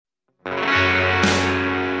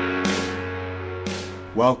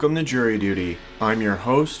Welcome to Jury Duty. I'm your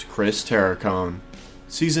host, Chris Terracone.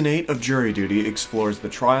 Season 8 of Jury Duty explores the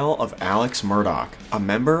trial of Alex Murdaugh, a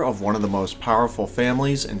member of one of the most powerful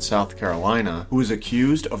families in South Carolina, who is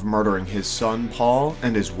accused of murdering his son Paul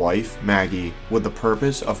and his wife Maggie, with the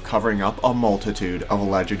purpose of covering up a multitude of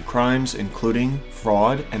alleged crimes including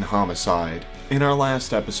fraud and homicide. In our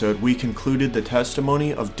last episode, we concluded the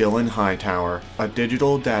testimony of Dylan Hightower, a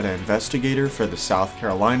digital data investigator for the South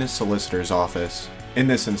Carolina Solicitor's Office. In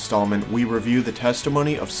this installment, we review the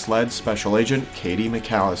testimony of SLED Special Agent Katie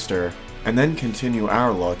McAllister, and then continue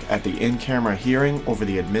our look at the in-camera hearing over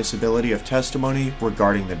the admissibility of testimony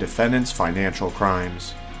regarding the defendant's financial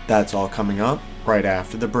crimes. That's all coming up right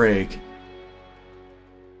after the break.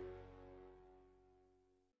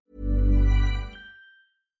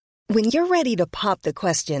 When you're ready to pop the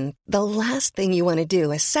question, the last thing you want to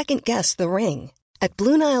do is second-guess the ring. At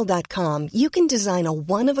BlueNile.com, you can design a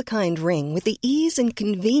one-of-a-kind ring with the ease and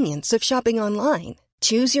convenience of shopping online.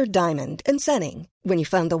 Choose your diamond and setting. When you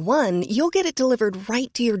find the one, you'll get it delivered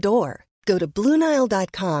right to your door. Go to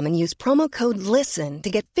BlueNile.com and use promo code LISTEN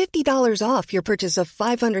to get $50 off your purchase of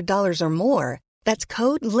 $500 or more. That's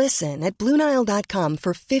code LISTEN at BlueNile.com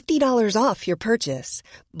for $50 off your purchase.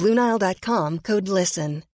 BlueNile.com, code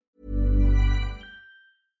LISTEN.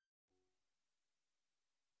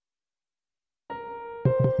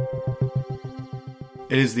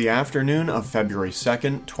 It is the afternoon of February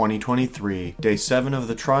 2nd, 2023, day 7 of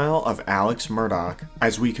the trial of Alex Murdaugh.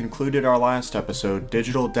 As we concluded our last episode,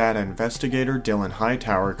 digital data investigator Dylan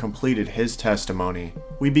Hightower completed his testimony.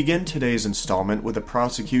 We begin today's installment with the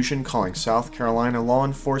prosecution calling South Carolina Law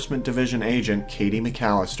Enforcement Division agent Katie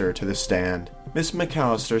McAllister to the stand. Miss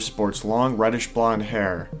McAllister sports long reddish-blonde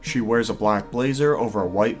hair. She wears a black blazer over a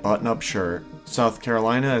white button-up shirt. South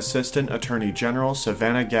Carolina Assistant Attorney General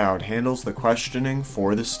Savannah Gowd handles the questioning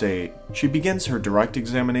for the state. She begins her direct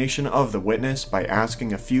examination of the witness by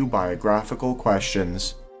asking a few biographical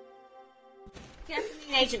questions. Good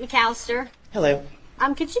afternoon, Agent McAllister. Hello.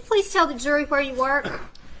 Could you please tell the jury where you work?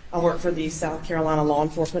 I work for the South Carolina Law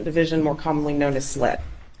Enforcement Division, more commonly known as SLED.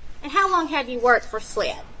 And how long have you worked for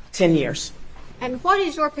SLED? 10 years. And what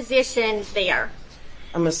is your position there?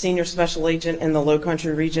 I'm a senior special agent in the Low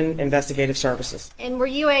Country Region Investigative Services. And were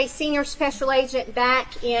you a senior special agent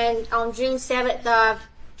back on June 7th of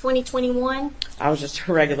 2021? I was just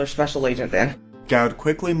a regular special agent then. Gowd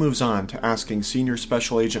quickly moves on to asking Senior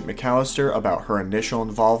Special Agent McAllister about her initial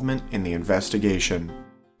involvement in the investigation.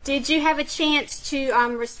 Did you have a chance to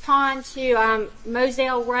respond to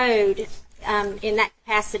Moselle Road in that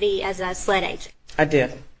capacity as a SLED agent? I did.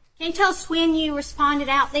 Can you tell us when you responded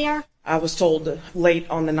out there? I was told late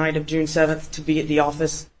on the night of June 7th to be at the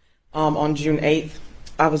office on June 8th.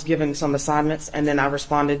 I was given some assignments, and then I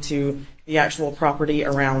responded to the actual property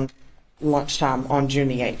around lunchtime on June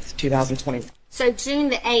the 8th, 2020. So June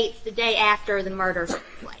the 8th, the day after the murders took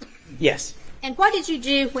place? Yes. And what did you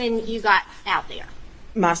do when you got out there?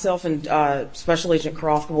 Myself and Special Agent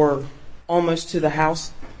Croft were almost to the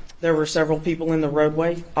house. There were several people in the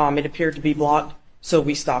roadway. It appeared to be blocked, so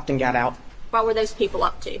we stopped and got out. What were those people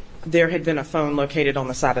up to? There had been a phone located on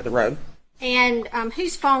the side of the road. And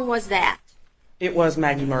whose phone was that? It was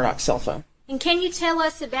Maggie Murdaugh's cell phone. And can you tell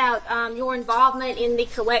us about your involvement in the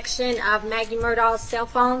collection of Maggie Murdaugh's cell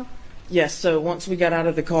phone? Yes, so once we got out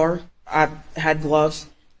of the car, I had gloves.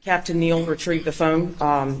 Captain Neal retrieved the phone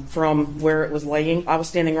from where it was laying. I was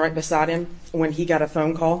standing right beside him when he got a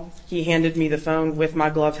phone call. He handed me the phone with my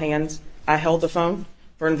gloved hands. I held the phone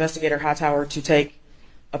for Investigator Hightower to take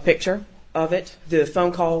a picture of it. The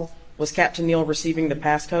phone call was Captain Neal receiving the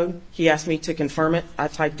passcode. He asked me to confirm it. I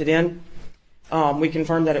typed it in. We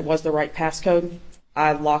confirmed that it was the right passcode.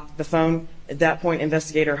 I locked the phone. At that point,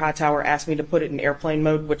 Investigator Hightower asked me to put it in airplane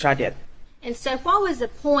mode, which I did. And so what was the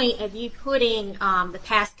point of you putting the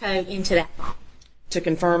passcode into that phone? To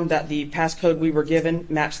confirm that the passcode we were given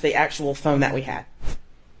matched the actual phone that we had.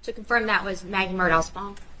 To confirm that was Maggie Murdaugh's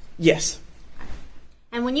phone? Yes.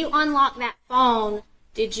 And when you unlocked that phone,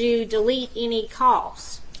 did you delete any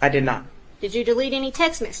calls? I did not. Did you delete any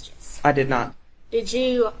text messages? I did not. Did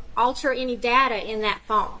you alter any data in that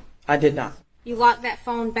phone? I did not. You locked that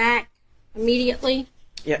phone back immediately?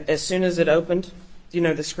 Yeah, as soon as it opened,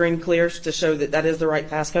 the screen clears to show that that is the right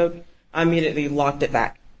passcode, I immediately locked it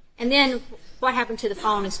back. And then what happened to the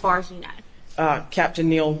phone as far as you know? Captain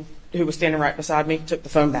Neal, who was standing right beside me, took the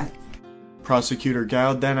phone back. Prosecutor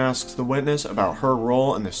Gowd then asks the witness about her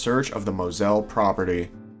role in the search of the Moselle property.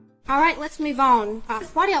 All right, let's move on.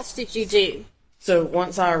 What else did you do? So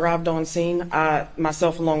once I arrived on scene,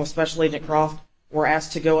 myself along with Special Agent Croft were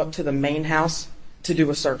asked to go up to the main house to do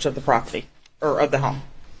a search of the property, or of the home.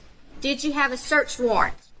 Did you have a search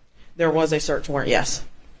warrant? There was a search warrant, yes.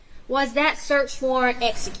 Was that search warrant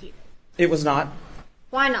executed? It was not.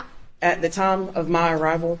 Why not? At the time of my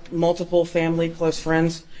arrival, multiple family, close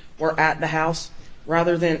friends were at the house.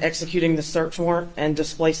 Rather than executing the search warrant and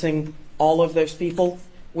displacing all of those people,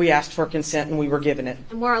 we asked for consent and we were given it.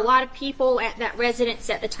 And were a lot of people at that residence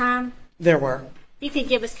at the time? There were. You could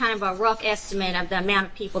give us kind of a rough estimate of the amount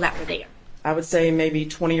of people that were there. I would say maybe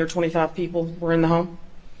 20 or 25 people were in the home.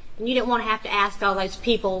 And you didn't want to have to ask all those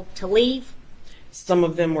people to leave? Some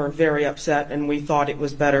of them were very upset, and we thought it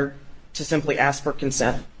was better to simply ask for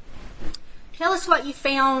consent. Tell us what you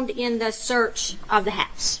found in the search of the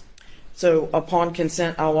house. So upon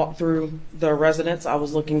consent, I walked through the residence. I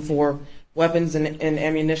was looking for weapons and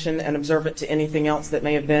ammunition and observant to anything else that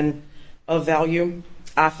may have been of value.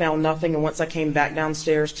 I found nothing, and once I came back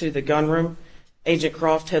downstairs to the gun room, Agent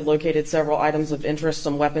Croft had located several items of interest,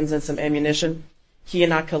 some weapons and some ammunition. He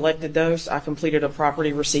and I collected those. I completed a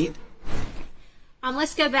property receipt.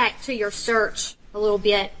 Let's go back to your search a little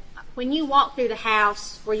bit. When you walked through the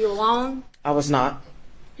house, were you alone? I was not.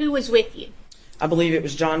 Who was with you? I believe it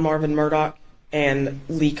was John Marvin Murdaugh and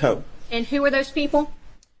Lee Cope. And who were those people?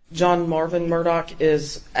 John Marvin Murdaugh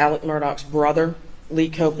is Alec Murdaugh's brother. Lee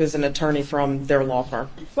Cope is an attorney from their law firm.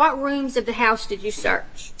 What rooms of the house did you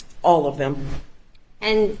search? All of them.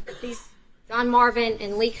 And these John Marvin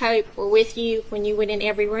and Lee Cope were with you when you went in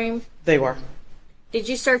every room? They were. Did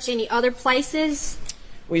you search any other places?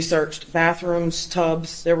 We searched bathrooms,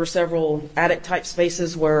 tubs. There were several attic-type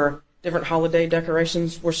spaces where different holiday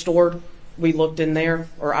decorations were stored. We looked in there,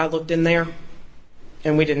 or I looked in there,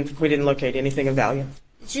 and we didn't locate anything of value.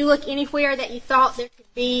 Did you look anywhere that you thought there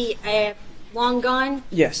could be a long gun?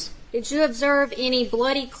 Yes. Did you observe any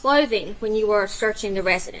bloody clothing when you were searching the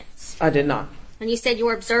residence? I did not. And you said you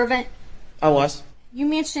were observant? I was. You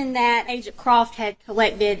mentioned that Agent Croft had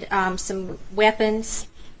collected some weapons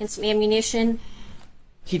and some ammunition.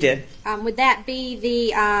 He did. Would that be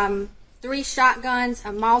the 3 shotguns, a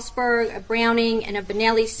Mossberg, a Browning, and a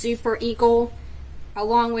Benelli Super Eagle,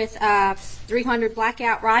 along with a 300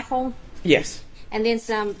 Blackout rifle? Yes. And then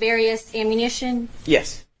some various ammunition?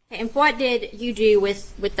 Yes. And what did you do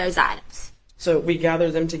with those items? So we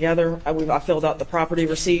gathered them together. I filled out the property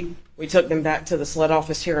receipt. We took them back to the SLED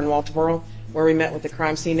office here in Walterboro, where we met with the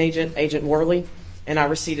crime scene agent, Agent Worley, and I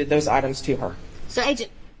receipted those items to her. So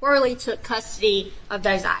Agent Worley took custody of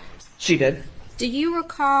those items? She did. Do you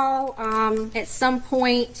recall at some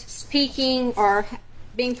point speaking or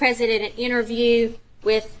being present at an interview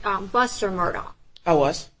with Buster Murdaugh? I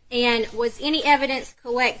was. And was any evidence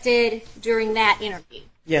collected during that interview?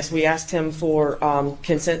 Yes, we asked him for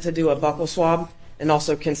consent to do a buccal swab and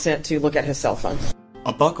also consent to look at his cell phone.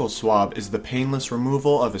 A buccal swab is the painless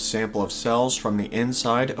removal of a sample of cells from the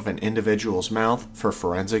inside of an individual's mouth for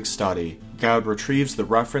forensic study. Gowd retrieves the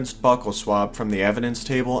referenced buccal swab from the evidence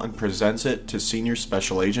table and presents it to Senior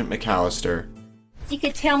Special Agent McAllister. You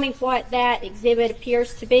could tell me what that exhibit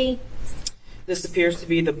appears to be? This appears to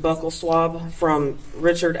be the buccal swab from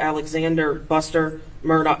Richard Alexander Buster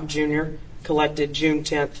Murdaugh Jr., collected June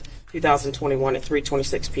 10th, 2021 at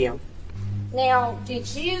 3:26 p.m. Now, did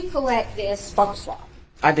you collect this buccal swab?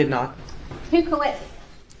 I did not. Who collected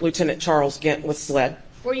it? Lieutenant Charles Gent with SLED.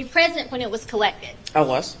 Were you present when it was collected? I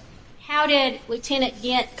was. How did Lieutenant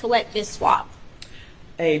Gent collect this swab?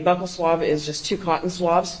 A buccal swab is just 2 cotton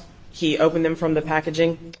swabs. He opened them from the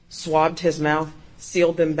packaging, swabbed his mouth,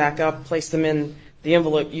 sealed them back up, placed them in the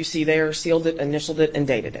envelope you see there, sealed it, initialed it, and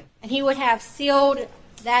dated it. And he would have sealed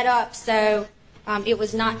that up so it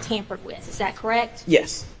was not tampered with. Is that correct?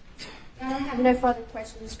 Yes. I have no further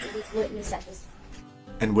questions for this witness at this time.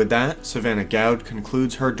 And with that, Savannah Gowd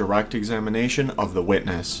concludes her direct examination of the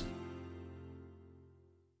witness.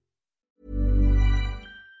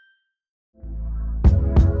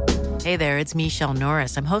 Hey there, it's Michelle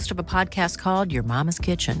Norris. I'm host of a podcast called Your Mama's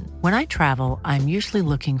Kitchen. When I travel, I'm usually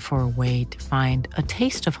looking for a way to find a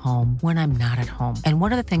taste of home when I'm not at home. And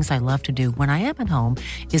one of the things I love to do when I am at home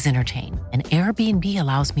is entertain. And Airbnb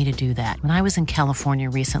allows me to do that. When I was in California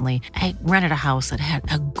recently, I rented a house that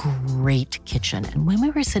had a great kitchen. And when we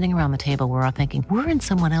were sitting around the table, we were all thinking, we're in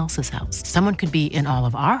someone else's house. Someone could be in all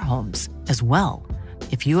of our homes as well.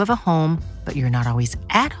 If you have a home, but you're not always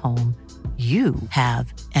at home, you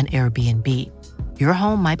have an Airbnb. Your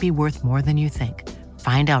home might be worth more than you think.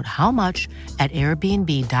 Find out how much at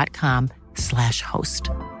airbnb.com/host.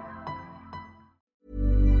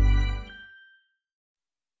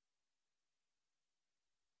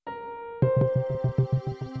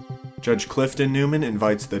 Judge Clifton Newman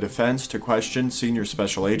invites the defense to question Senior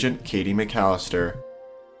Special Agent Katie McAllister.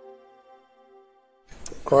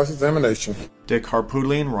 cross-examination. Dick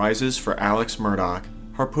Harpootlian rises for Alex Murdaugh.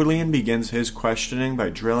 Harpootlian begins his questioning by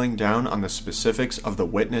drilling down on the specifics of the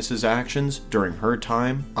witness's actions during her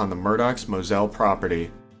time on the Murdaugh's Moselle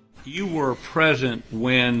property. You were present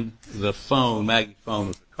when the phone, Maggie's phone,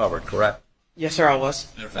 was recovered, correct? Yes, sir, I was.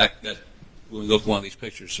 Matter of fact, when we look at one of these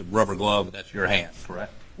pictures, a rubber glove, that's your hand,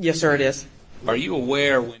 correct? Yes, sir, it is. Are you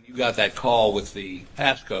aware when you got that call with the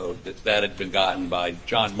passcode that had been gotten by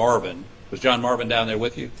John Marvin? Was John Marvin down there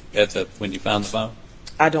with you when you found the phone?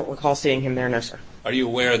 I don't recall seeing him there, no, sir. Are you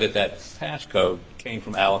aware that that passcode came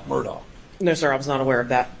from Alex Murdaugh? No, sir, I was not aware of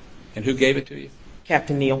that. And who gave it to you?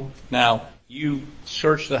 Captain Neal. Now, you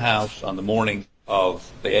searched the house on the morning of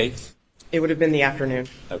the 8th? It would have been the afternoon.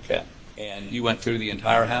 Okay. And you went through the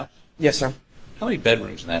entire house? Yes, sir. How many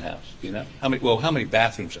bedrooms in that house? Do you know? How many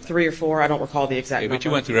bathrooms in that? 3 or 4. I don't recall the exact number. But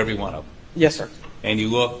you went through every one of them? Yes, sir. And you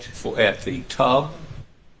looked at the tub?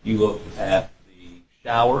 You looked at the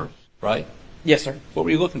showers, right? Yes, sir. What were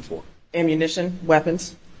you looking for? Ammunition,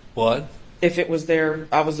 weapons. Blood? If it was there,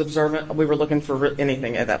 I was observant. We were looking for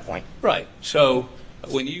anything at that point. Right. So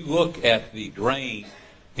when you look at the drain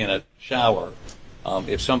in a shower,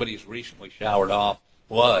 if somebody's recently showered off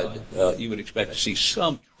blood, you would expect to see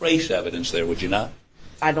some trace evidence there, would you not?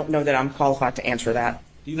 I don't know that I'm qualified to answer that.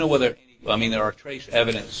 Do you know whether there are trace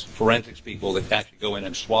evidence forensics people that actually go in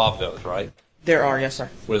and swab those, right? There are, yes, sir.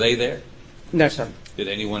 Were they there? No, sir. Did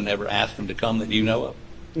anyone ever ask them to come that you know of?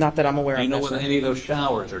 Not that I'm aware of. Do you know whether any of those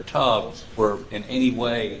showers or tubs were in any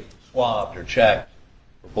way swabbed or checked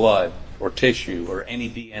for blood or tissue or any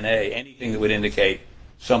DNA, anything that would indicate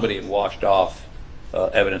somebody had washed off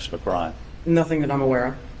evidence of a crime? Nothing that I'm aware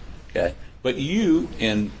of. Okay. But you,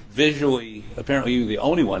 apparently you're the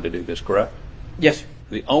only one to do this, correct? Yes, sir.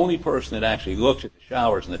 The only person that actually looked at the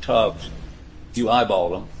showers and the tubs, you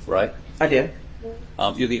eyeballed them, right? I did.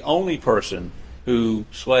 You're the only person who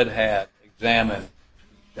SLED had examined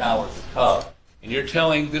showers and tubs. And you're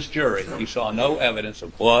telling this jury you saw no evidence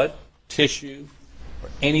of blood, tissue, or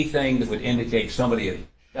anything that would indicate somebody had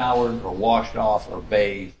showered or washed off or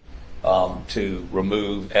bathed to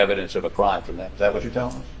remove evidence of a crime from that. Is that what you're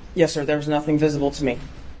telling us? Yes, sir. There was nothing visible to me.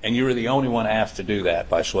 And you were the only one asked to do that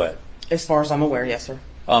by SLED? As far as I'm aware, yes, sir.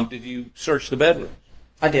 Did you search the bedroom?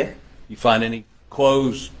 I did. You find any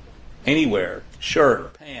clothes anywhere,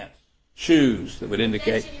 shirt, pants, shoes that would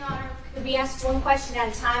indicate... Your Honor, could we ask one question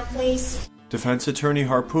at a time, please? Defense attorney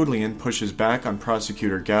Harpootlian pushes back on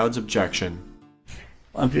prosecutor Gowd's objection.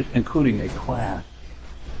 I'm just including a class.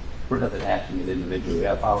 We're not asking it individually.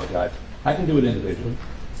 I apologize. I can do it individually.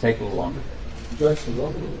 Take a little longer.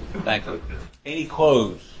 Thank you. Any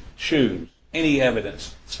clothes, shoes, any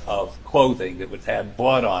evidence of clothing that would have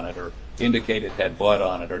blood on it or indicate it had blood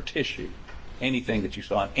on it or tissue, anything that you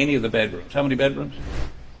saw in any of the bedrooms. How many bedrooms?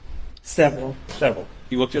 Several. Several.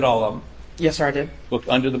 You looked at all of them? Yes, sir, I did. Looked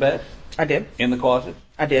under the bed? I did. In the closet?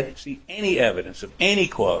 I did. See any evidence of any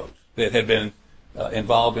clothes that had been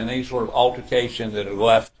involved in any sort of altercation that had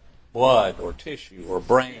left blood or tissue or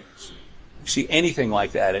brains? See anything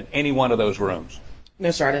like that in any one of those rooms? No,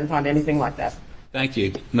 sir, I didn't find anything like that. Thank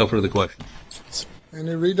you. No further questions. And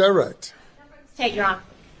you redirect. Take, Your Honor.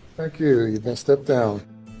 Thank you. You've been stepped down.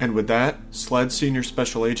 And with that, SLED Senior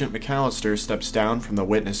Special Agent McAllister steps down from the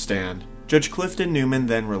witness stand. Judge Clifton Newman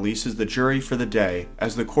then releases the jury for the day,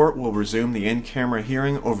 as the court will resume the in-camera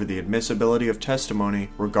hearing over the admissibility of testimony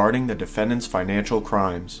regarding the defendant's financial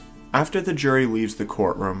crimes. After the jury leaves the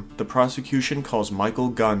courtroom, the prosecution calls Michael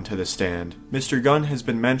Gunn to the stand. Mr. Gunn has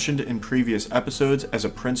been mentioned in previous episodes as a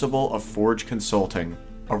principal of Forge Consulting,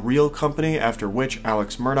 a real company after which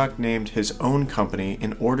Alex Murdaugh named his own company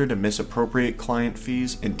in order to misappropriate client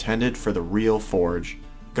fees intended for the real Forge.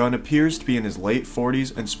 Gunn appears to be in his late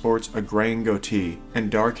 40s and sports a graying goatee and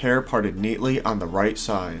dark hair parted neatly on the right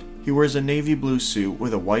side. He wears a navy blue suit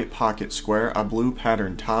with a white pocket square, a blue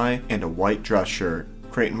patterned tie, and a white dress shirt.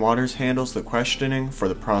 Creighton Waters handles the questioning for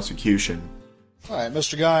the prosecution. All right,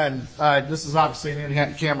 Mr. Gunn, this is obviously an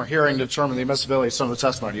in-camera hearing to determine the admissibility of some of the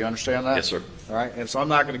testimony. Do you understand that? Yes, sir. All right, and so I'm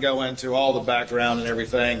not going to go into all the background and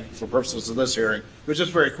everything for purposes of this hearing, but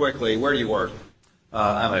just very quickly, where do you work?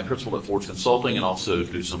 I'm a principal at Forge Consulting and also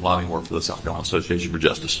do some lobbying work for the South Carolina Association for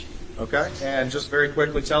Justice. Okay, and just very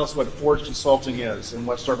quickly, tell us what Forge Consulting is and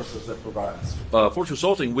what services it provides. Forge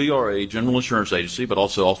Consulting, we are a general insurance agency, but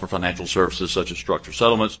also offer financial services such as structured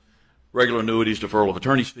settlements, regular annuities, deferral of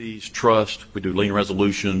attorney's fees, trust. We do lien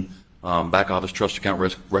resolution, back office trust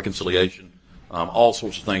account reconciliation, all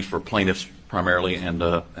sorts of things for plaintiffs primarily and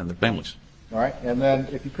their families. All right, and then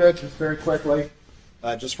if you could, just very quickly,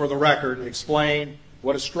 just for the record, explain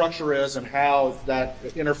what a structure is and how that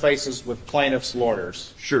interfaces with plaintiffs'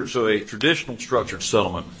 lawyers? Sure. So a traditional structured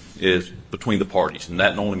settlement is between the parties, and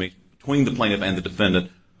that only means between the plaintiff and the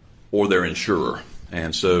defendant or their insurer.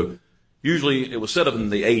 And so usually it was set up in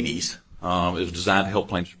the 80s. It was designed to help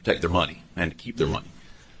plaintiffs protect their money and to keep their money.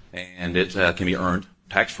 And it can be earned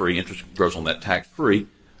tax-free. Interest grows on that tax-free.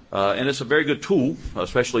 And it's a very good tool,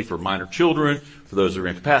 especially for minor children, for those who are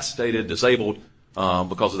incapacitated, disabled.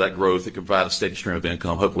 Because of that growth, it can provide a steady stream of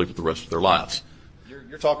income, hopefully for the rest of their lives.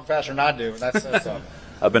 You're talking faster than I do, and that says something.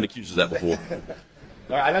 I've been accused of that before.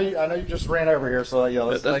 All right, I know you just ran over here, so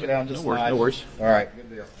let's take it down just no worries. All right, good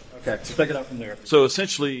deal. Okay, so pick it up from there. So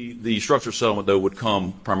essentially, the structured settlement, though, would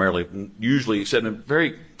come primarily, usually, except in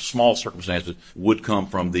very small circumstances, would come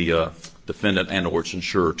from the defendant and or its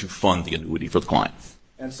insurer to fund the annuity for the client.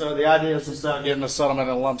 And so the idea is instead of getting a settlement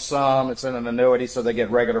in a lump sum, it's in an annuity, so they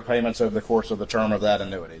get regular payments over the course of the term of that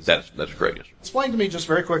annuity. That's correct, yes. Explain to me just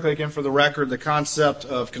very quickly again for the record the concept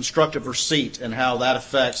of constructive receipt and how that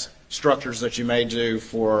affects structures that you may do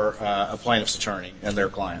for a plaintiff's attorney and their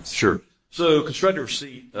clients. Sure. So constructive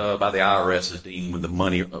receipt by the IRS is deemed when the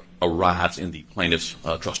money arrives in the plaintiff's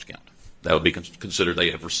trust account. That would be considered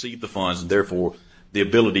they have received the funds, and therefore the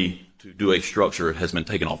ability to do a structure has been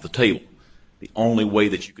taken off the table. The only way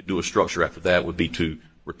that you could do a structure after that would be to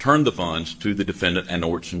return the funds to the defendant and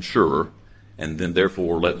or its insurer, and then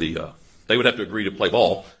therefore let they would have to agree to play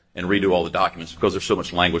ball and redo all the documents because there's so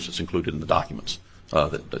much language that's included in the documents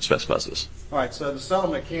that specifies this. All right, so the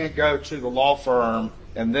settlement can't go to the law firm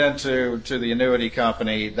and then to the annuity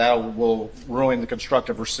company. That will ruin the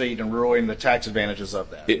constructive receipt and ruin the tax advantages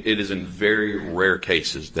of that. It is in very rare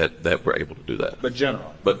cases that we're able to do that.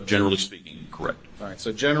 But generally speaking, correct. All right,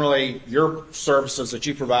 so generally your services that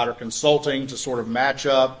you provide are consulting to sort of match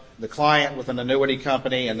up the client with an annuity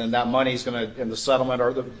company, and then that money is going to, in the settlement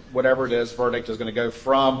or whatever it is, verdict is going to go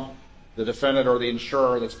from the defendant or the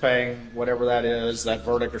insurer that's paying whatever that is, that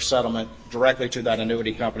verdict or settlement, directly to that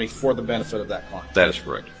annuity company for the benefit of that client. That is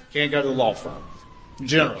correct. Can't go to the law firm,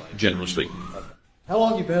 generally. Generally speaking. Okay. How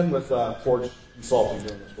long have you been with Forge Consulting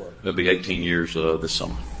doing this work? It'll be 18 years this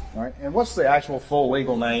summer. All right, and what's the actual full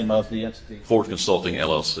legal name of the entity? Forge Consulting,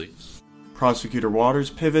 LLC. Prosecutor Waters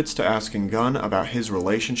pivots to asking Gunn about his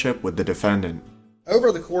relationship with the defendant.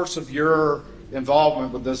 Over the course of your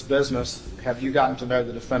involvement with this business, have you gotten to know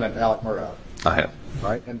the defendant, Alec Murdaugh? I have.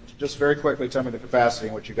 Right, and just very quickly tell me the capacity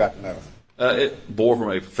in which you got to know him. It bore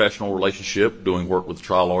from a professional relationship, doing work with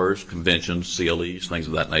trial lawyers, conventions, CLEs, things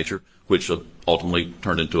of that nature, which ultimately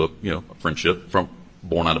turned into a friendship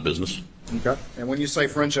born out of business. Okay. And when you say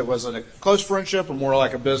friendship, was it a close friendship or more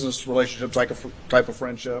like a business relationship type of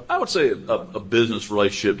friendship? I would say a business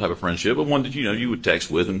relationship type of friendship, but one that you would text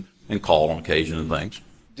with and call on occasion and things.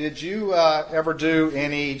 Did you ever do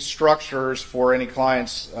any structures for any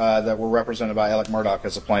clients that were represented by Alec Murdaugh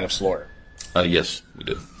as a plaintiff's lawyer? Yes, we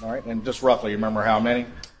did. All right. And just roughly, you remember how many?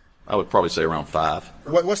 I would probably say around 5.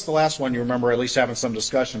 What's the last one you remember at least having some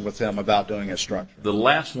discussion with him about doing a structure? The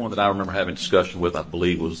last one that I remember having discussion with, I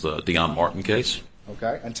believe, was the Dion Martin case.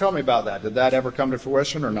 Okay. And tell me about that. Did that ever come to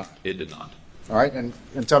fruition or not? It did not. All right. And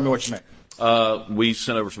tell me what you mean. We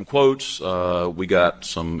sent over some quotes. We got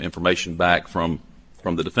some information back from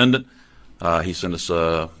the defendant. He sent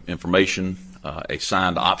us information, a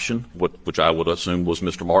signed option, which I would assume was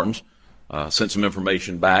Mr. Martin's. Sent some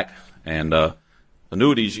information back, and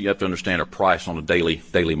annuities, you have to understand, are priced on a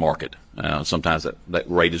daily market. Sometimes that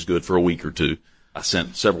rate is good for a week or two. I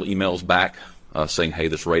sent several emails back saying, hey,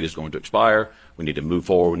 this rate is going to expire. We need to move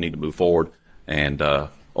forward. And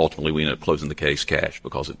ultimately, we ended up closing the case cash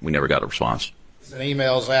because we never got a response. And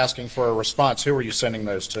emails asking for a response. Who were you sending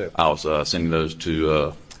those to? I was sending those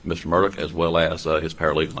to Mr. Murdaugh as well as his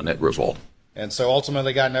paralegal, Annette Griswold. And so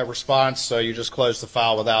ultimately got no response, so you just closed the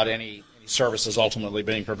file without any services ultimately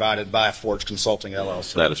being provided by Forge Consulting,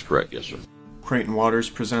 LLC. That is correct, yes, sir. Creighton Waters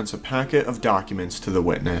presents a packet of documents to the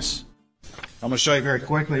witness. I'm going to show you very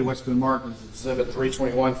quickly what's been marked as Exhibit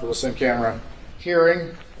 321 for this in-camera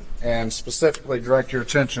hearing, and specifically direct your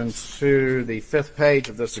attention to the 5th page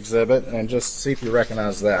of this exhibit, and just see if you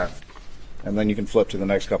recognize that. And then you can flip to the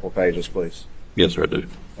next couple pages, please. Yes, sir, I do.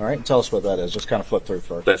 All right, and tell us what that is. Just kind of flip through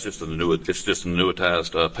first. That's just an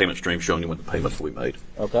annuitized payment stream showing you when the payments will be made.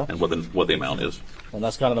 Okay. And what the amount is. And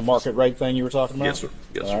that's kind of the market rate thing you were talking about? Yes, sir.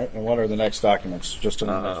 Yes, All right, and what are the next documents?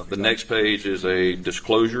 The next page is a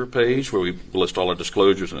disclosure page where we list all our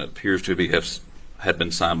disclosures, and it appears to had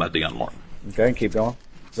been signed by Dion Martin. Okay, and keep going.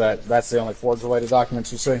 That's the only Forge-related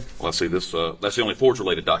documents you see? Well, I see this. That's the only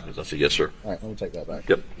Forge-related documents I see. Yes, sir. All right, let me take that back.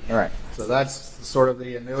 Yep. All right, so that's sort of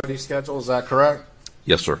the annuity schedule. Is that correct?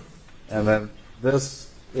 Yes, sir. And then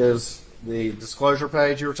this is the disclosure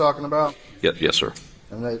page you were talking about? Yes, sir.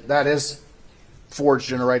 And that is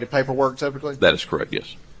forge-generated paperwork typically? That is correct,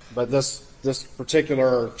 yes. But this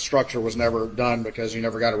particular structure was never done because you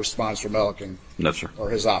never got a response from Ellick No, sir. or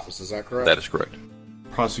his office. Is that correct? That is correct.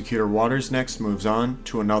 Prosecutor Waters next moves on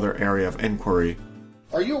to another area of inquiry.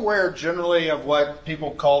 Are you aware generally of what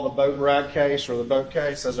people call the boat rag case or the boat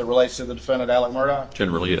case as it relates to the defendant Alec Murdaugh?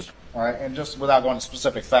 Generally, yes. All right, and just without going into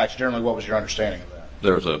specific facts, generally what was your understanding of that?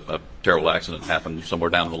 There was a terrible accident that happened somewhere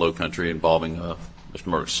down in the Low Country involving Mr.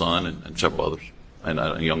 Murdaugh's son and several others, and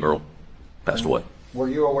a young girl passed away. Were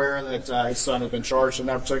you aware that his son had been charged in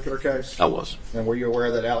that particular case? I was. And were you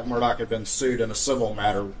aware that Alec Murdaugh had been sued in a civil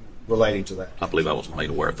matter relating to that? I believe I was made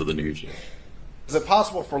aware through the news. Is it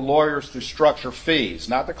possible for lawyers to structure fees,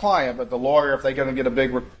 not the client, but the lawyer, if they're going to get a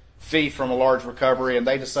big fee from a large recovery and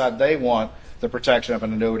they decide they want the protection of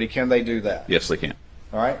an annuity, can they do that? Yes, they can.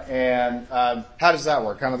 All right, and how does that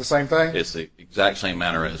work? Kind of the same thing? It's the exact same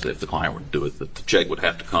manner as if the client were to do it. The check would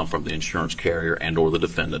have to come from the insurance carrier and or the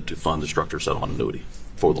defendant to fund the structured settlement annuity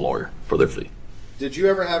for the lawyer for their fee. Did you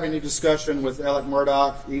ever have any discussion with Alec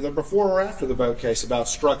Murdaugh, either before or after the boat case, about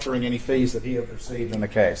structuring any fees that he had received in the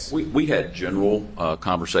case? We had general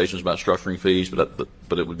conversations about structuring fees, but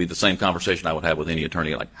it would be the same conversation I would have with any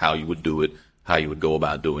attorney, like how you would do it, how you would go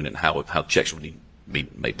about doing it, and how checks would be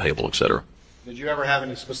made payable, et cetera. Did you ever have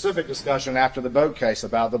any specific discussion after the boat case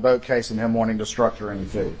about the boat case and him wanting to structure any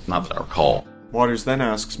fees? Not that I recall. Waters then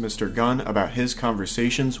asks Mr. Gunn about his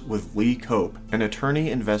conversations with Lee Cope, an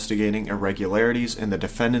attorney investigating irregularities in the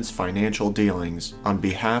defendant's financial dealings, on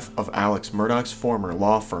behalf of Alex Murdaugh's former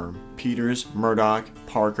law firm, Peters, Murdaugh,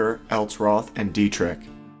 Parker, Eltsroth, and Dietrich.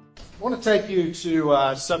 I want to take you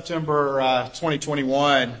to September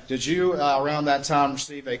 2021. Did you, around that time,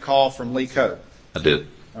 receive a call from Lee Cope? I did.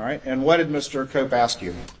 All right. And what did Mr. Cope ask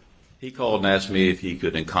you? He called and asked me if he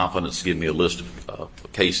could, in confidence, give me a list of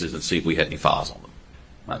cases and see if we had any files on them.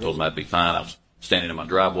 I told him that'd be fine. I was standing in my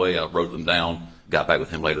driveway. I wrote them down, got back with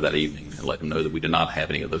him later that evening, and let him know that we did not have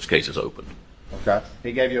any of those cases open. Okay.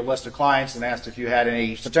 He gave you a list of clients and asked if you had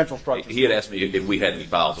any potential structures. He had asked me if we had any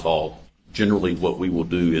files at all. Generally, what we will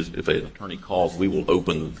do is if an attorney calls, we will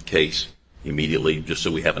open the case immediately just so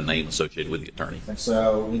we have a name associated with the attorney. And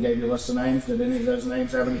so he gave you a list of names. Did any of those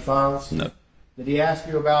names have any files? No. Did he ask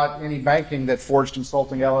you about any banking that Forge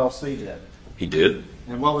Consulting LLC did? He did.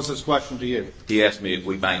 And what was his question to you? He asked me if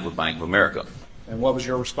we banked with Bank of America. And what was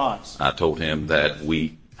your response? I told him that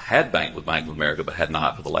we had banked with Bank of America but had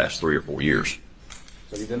not for the last 3 or 4 years.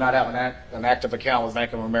 So you did not have an active account with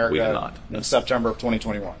Bank of America? We did not. No. In September of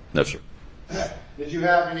 2021? No, sir. Did you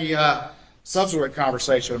have any subsequent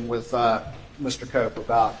conversation with Mr. Cope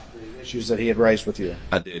about the issues that he had raised with you?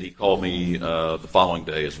 I did. He called me the following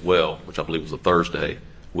day as well, which I believe was a Thursday,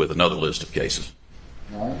 with another list of cases.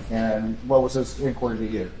 All right. And what was his inquiry to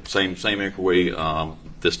you? Same inquiry.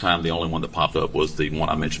 This time the only one that popped up was the one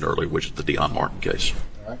I mentioned earlier, which is the Dion Martin case.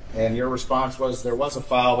 All right. And your response was there was a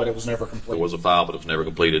file, but it was never completed? There was a file, but it was never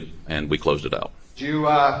completed, and we closed it out. Did you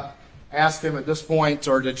ask him at this point,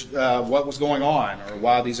 or did what was going on, or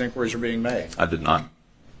why these inquiries were being made? I did not.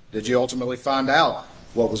 Did you ultimately find out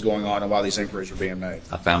what was going on and why these inquiries were being made?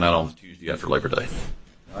 I found out on Tuesday after Labor Day.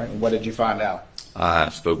 All right. And what did you find out? I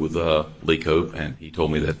spoke with Lee Cope, and he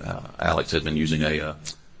told me that Alex had been using an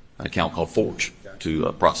account called Forge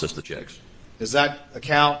to process the checks. Is that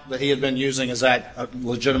account that he had been using, is that a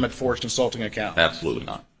legitimate Forge Consulting account? Absolutely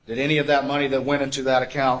not. Did any of that money that went into that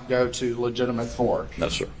account go to legitimate Forge? No,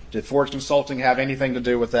 sir. Did Forge Consulting have anything to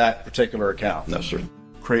do with that particular account? No, sir.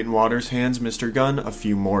 Creighton Waters hands Mr. Gunn a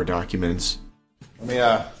few more documents. Let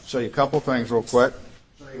me show you a couple things real quick.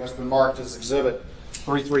 Show you what's been marked as Exhibit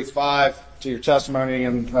 335 to your testimony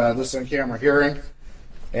in this in-camera hearing,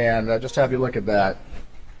 and just have you look at that.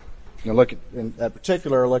 You look at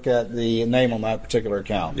the name on that particular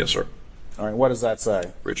account. Yes, sir. All right. What does that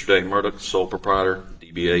say? Richard A. Murdaugh, sole proprietor,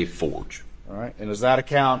 DBA Forge. All right. And is that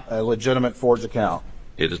account a legitimate Forge account?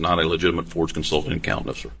 It is not a legitimate Forge Consulting account,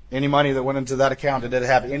 no, sir. Any money that went into that account, did it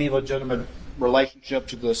have any legitimate relationship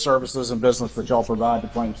to the services and business that y'all provide to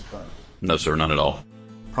plaintiffs' attorneys? No, sir, none at all.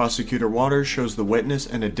 Prosecutor Waters shows the witness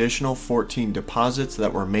an additional 14 deposits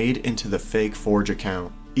that were made into the fake Forge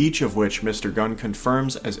account, each of which Mr. Gunn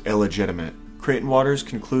confirms as illegitimate. Creighton Waters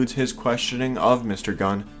concludes his questioning of Mr.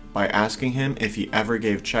 Gunn by asking him if he ever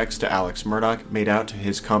gave checks to Alex Murdaugh made out to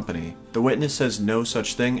his company. The witness says no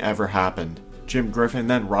such thing ever happened. Jim Griffin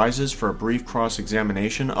then rises for a brief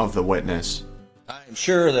cross-examination of the witness. I am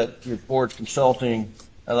sure that your Forge Consulting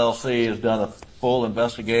LLC has done a full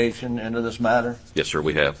investigation into this matter. Yes, sir,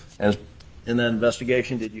 we have. As in that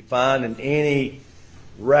investigation, did you find in any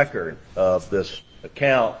record of this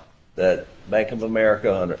account that Bank of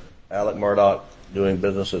America under Alec Murdaugh doing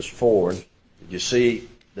business as Ford, did you see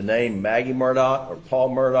the name Maggie Murdaugh or Paul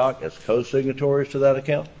Murdaugh as co-signatories to that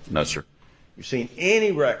account? No, sir. You seen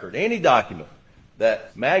any record, any document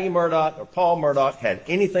that Maggie Murdaugh or Paul Murdaugh had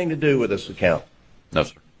anything to do with this account? No,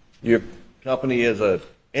 sir. Your company is an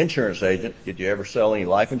insurance agent. Did you ever sell any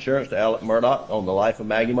life insurance to Alec Murdaugh on the life of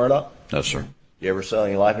Maggie Murdaugh? No, sir. Did you ever sell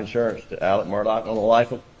any life insurance to Alec Murdaugh on the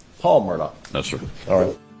life of Paul Murdaugh? No, sir. All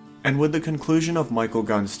right. And with the conclusion of Michael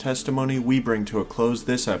Gunn's testimony, we bring to a close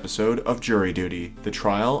this episode of Jury Duty, the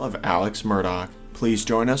trial of Alex Murdaugh. Please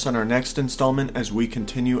join us on our next installment as we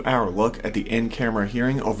continue our look at the in-camera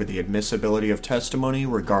hearing over the admissibility of testimony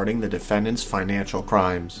regarding the defendant's financial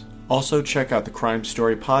crimes. Also, check out the Crime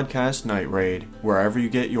Story podcast Night Raid, wherever you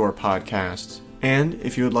get your podcasts. And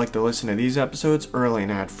if you would like to listen to these episodes early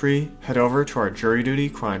and ad-free, head over to our Jury Duty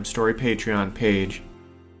Crime Story Patreon page.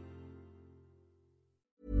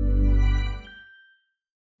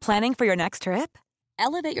 Planning for your next trip?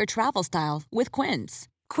 Elevate your travel style with Quince.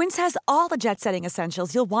 Quince has all the jet-setting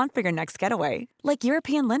essentials you'll want for your next getaway, like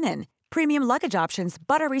European linen, premium luggage options,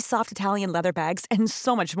 buttery soft Italian leather bags, and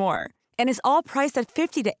so much more. And is all priced at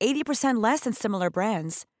 50 to 80% less than similar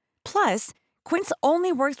brands. Plus, Quince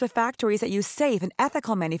only works with factories that use safe and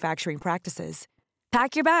ethical manufacturing practices.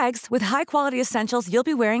 Pack your bags with high-quality essentials you'll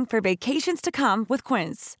be wearing for vacations to come with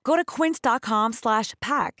Quince. Go to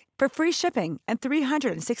quince.com/pack for free shipping and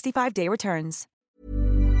 365-day returns.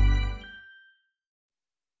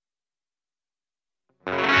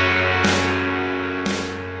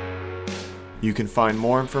 You can find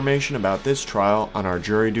more information about this trial on our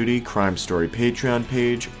Jury Duty Crime Story Patreon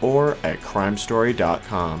page or at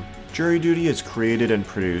crimestory.com. Jury Duty is created and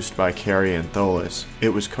produced by Carrie Antholis. It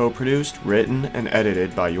was co-produced, written, and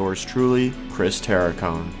edited by yours truly, Chris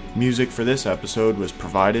Terracone. Music for this episode was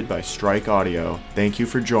provided by Strike Audio. Thank you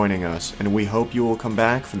for joining us, and we hope you will come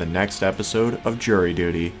back for the next episode of Jury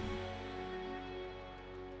Duty.